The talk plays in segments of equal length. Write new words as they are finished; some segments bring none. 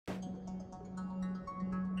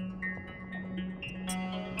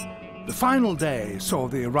The final day saw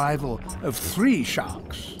the arrival of 3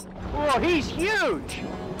 sharks. Whoa, he's huge!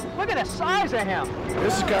 Look at the size of him!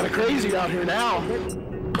 This is kind of crazy out here now.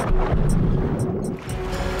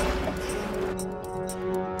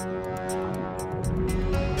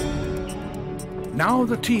 Now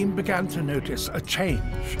the team began to notice a change.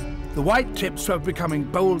 The whitetips were becoming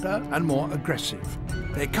bolder and more aggressive.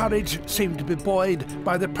 Their courage seemed to be buoyed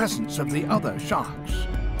by the presence of the other sharks.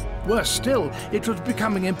 Worse still, it was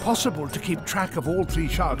becoming impossible to keep track of all 3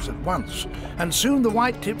 sharks at once, and soon the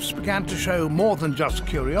whitetips began to show more than just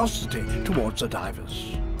curiosity towards the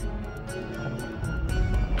divers.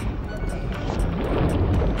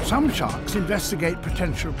 Some sharks investigate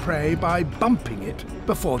potential prey by bumping it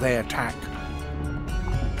before they attack.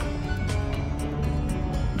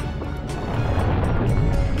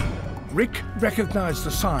 Rick recognized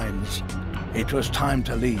the signs. It was time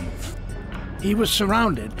to leave. He was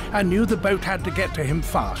surrounded and knew the boat had to get to him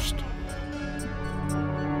fast.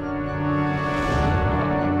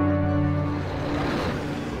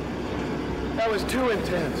 That was too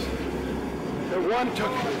intense. The one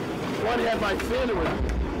had my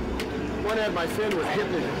fin was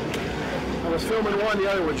hitting it. I was filming one,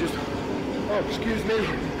 the other was just, oh, excuse me.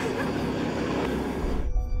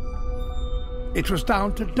 It was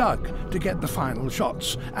down to Doug to get the final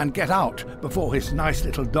shots and get out before his nice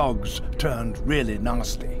little dogs turned really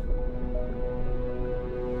nasty.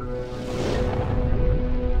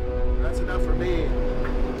 That's enough for me.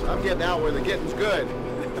 I'm getting out where the getting's good.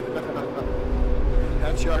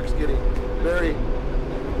 That shark's getting very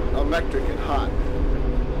electric and hot.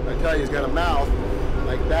 I tell you, he's got a mouth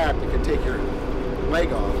like that that can take your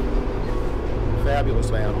leg off. Fabulous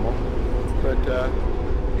animal. But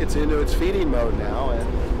it's into its feeding mode now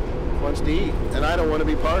and wants to eat, and I don't want to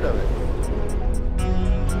be part of it.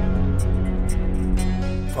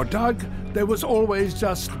 For Doug, there was always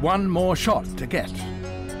just one more shot to get.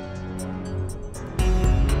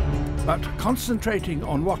 But concentrating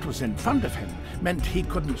on what was in front of him meant he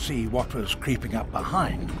couldn't see what was creeping up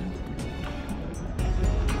behind.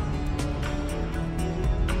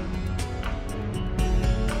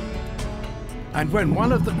 And when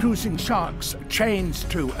one of the cruising sharks changed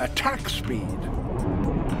to attack speed,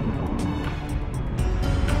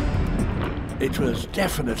 it was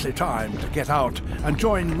definitely time to get out and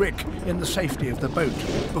join Rick in the safety of the boat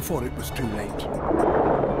before it was too late.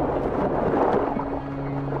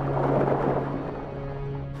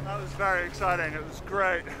 That was very exciting. It was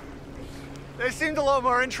great. They seemed a lot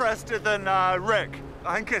more interested than Rick.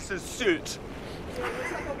 I think it's his suit.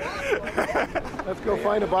 Let's go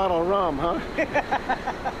find a bottle of rum, huh?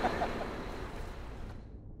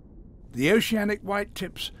 The Oceanic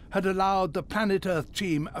Whitetips had allowed the Planet Earth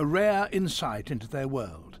team a rare insight into their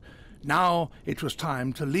world. Now it was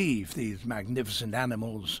time to leave these magnificent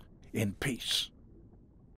animals in peace.